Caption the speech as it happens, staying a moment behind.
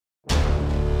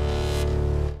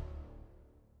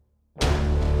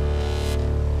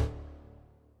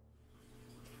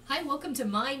Hi, welcome to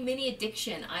My Mini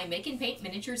Addiction. I make and paint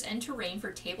miniatures and terrain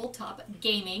for tabletop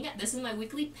gaming. This is my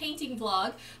weekly painting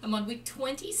vlog. I'm on week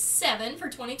 27 for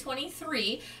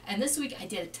 2023, and this week I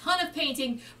did a ton of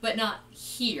painting, but not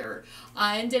here.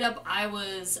 My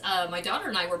daughter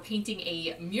and I were painting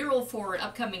a mural for an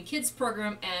upcoming kids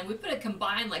program, and we put a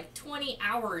combined like 20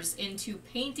 hours into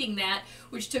painting that,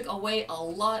 which took away a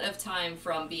lot of time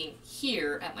from being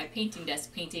here at my painting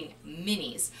desk painting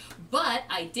minis. But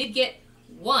I did get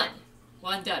one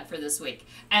done for this week,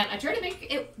 and I tried to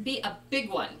make it be a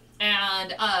big one,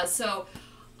 and so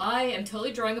I am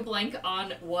totally drawing a blank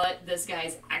on what this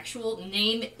guy's actual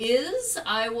name is.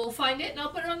 I will find it and I'll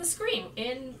put it on the screen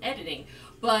in editing,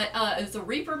 but it's a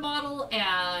Reaper model,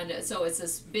 and so it's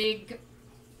this big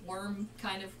worm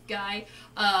kind of guy.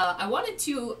 I wanted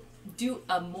to do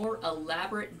a more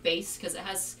elaborate base because it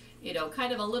has, you know,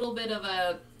 kind of a little bit of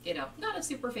a, you know, not a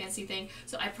super fancy thing,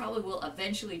 so I probably will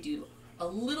eventually do a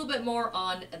little bit more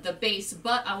on the base,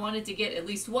 but I wanted to get at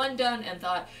least one done and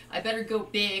thought I better go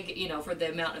big, you know, for the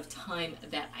amount of time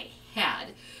that I had.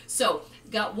 So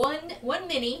got one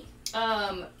mini.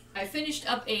 I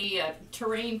finished up a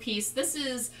terrain piece. This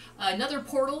is another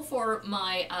portal for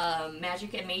my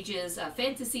Magic and Mages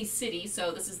Fantasy City.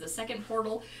 So this is the second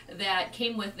portal that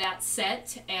came with that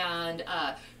set, and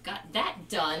got that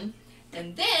done.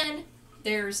 And then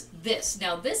there's this.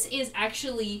 Now this is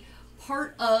actually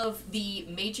part of the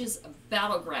Mages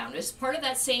Battleground. It's part of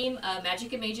that same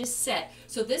Magic and Mages set.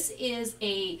 So this is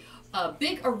a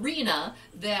big arena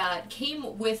that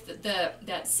came with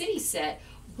that city set.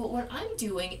 But what I'm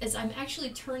doing is I'm actually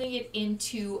turning it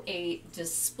into a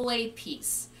display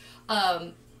piece.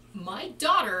 My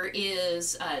daughter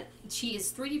is, she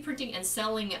is 3D printing and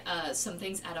selling some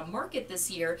things at a market this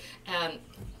year, and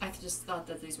I just thought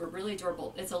that these were really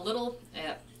adorable. It's a little,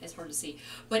 it's hard to see,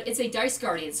 but it's a Dice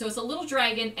Guardian, so it's a little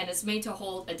dragon, and it's made to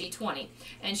hold a D20.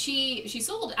 And she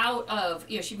sold out of,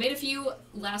 you know, she made a few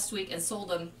last week and sold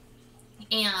them.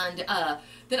 And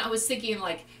then I was thinking,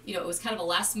 like, you know, it was kind of a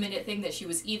last minute thing that she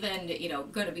was even, you know,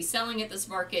 going to be selling at this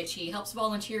market. She helps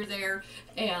volunteer there.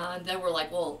 And then we're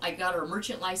like, well, I got her a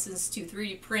merchant license to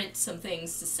 3D print some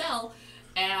things to sell.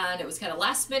 And it was kind of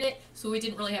last minute, so we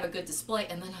didn't really have a good display.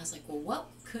 And then I was like, well, what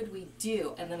could we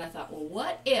do? And then I thought, well,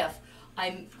 what if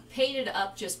I painted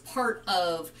up just part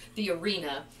of the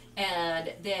arena,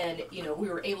 and then, you know, we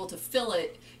were able to fill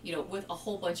it, you know, with a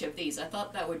whole bunch of these. I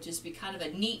thought that would just be kind of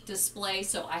a neat display,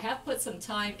 so I have put some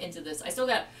time into this. I still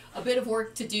got a bit of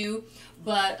work to do,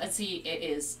 but let's see, it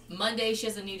is Monday. She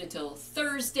doesn't need it till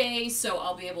Thursday, so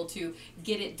I'll be able to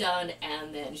get it done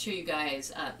and then show you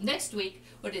guys next week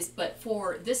what it is. But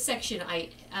for this section, I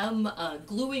am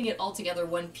gluing it all together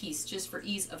one piece just for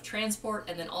ease of transport,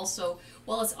 and then also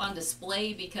while it's on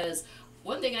display, because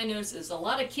one thing I noticed is a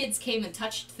lot of kids came and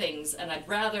touched things, and I'd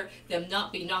rather them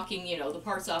not be knocking, you know, the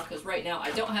parts off, because right now I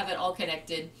don't have it all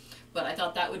connected, but I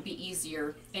thought that would be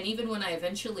easier. And even when I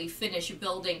eventually finish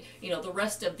building, you know, the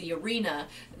rest of the arena,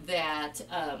 that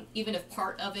even if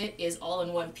part of it is all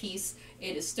in one piece,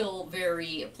 it is still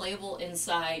very playable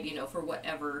inside, you know, for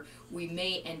whatever we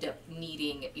may end up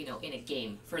needing, you know, in a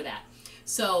game for that.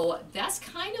 So that's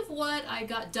kind of what I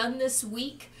got done this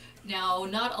week. Now,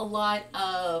 not a lot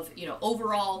of, you know,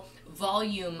 overall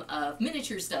volume of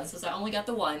miniatures done, since I only got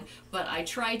the one, but I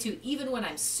try to, even when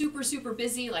I'm super, super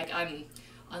busy, like I'm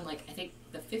on, like, I think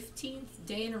the 15th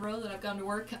day in a row that I've gone to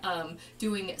work,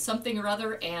 doing something or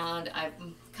other, and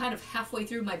I'm kind of halfway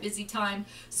through my busy time,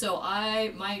 so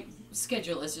my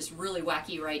schedule is just really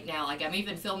wacky right now. Like, I'm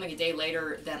even filming a day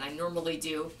later than I normally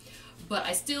do. But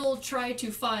I still try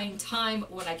to find time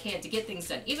when I can to get things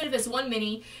done, even if it's one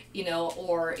mini, you know,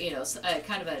 or, you know,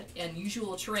 kind of an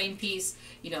unusual terrain piece.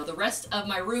 You know, the rest of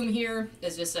my room here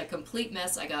is just a complete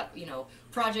mess. I got, you know,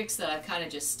 projects that I've kind of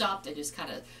just stopped and just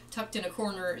kind of tucked in a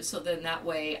corner, so then that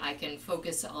way I can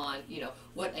focus on, you know,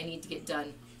 what I need to get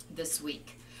done this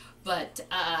week. But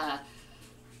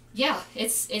yeah,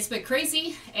 it's been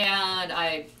crazy, and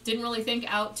I didn't really think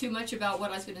out too much about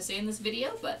what I was going to say in this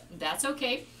video, but that's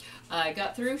okay. I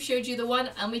got through, showed you the one.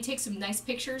 Let me take some nice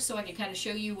pictures so I can kind of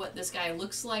show you what this guy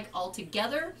looks like all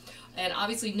together. And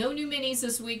obviously no new minis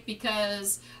this week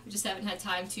because I just haven't had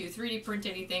time to 3D print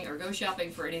anything or go shopping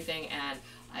for anything, and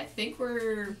I think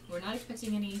we're not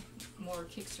expecting any more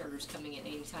Kickstarters coming in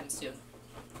anytime soon.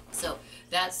 So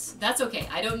that's okay.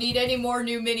 I don't need any more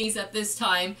new minis at this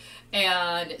time,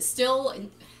 and still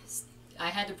I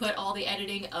had to put all the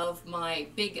editing of my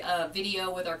big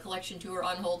video with our collection tour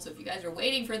on hold. So if you guys are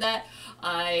waiting for that,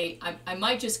 I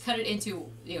might just cut it into,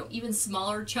 you know, even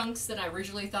smaller chunks than I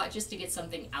originally thought, just to get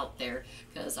something out there,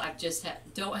 because I just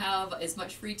don't have as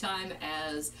much free time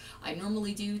as I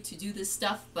normally do to do this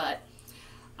stuff. But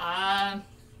I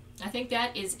think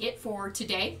that is it for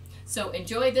today. So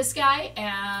enjoy this guy,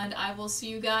 and I will see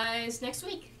you guys next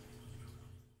week.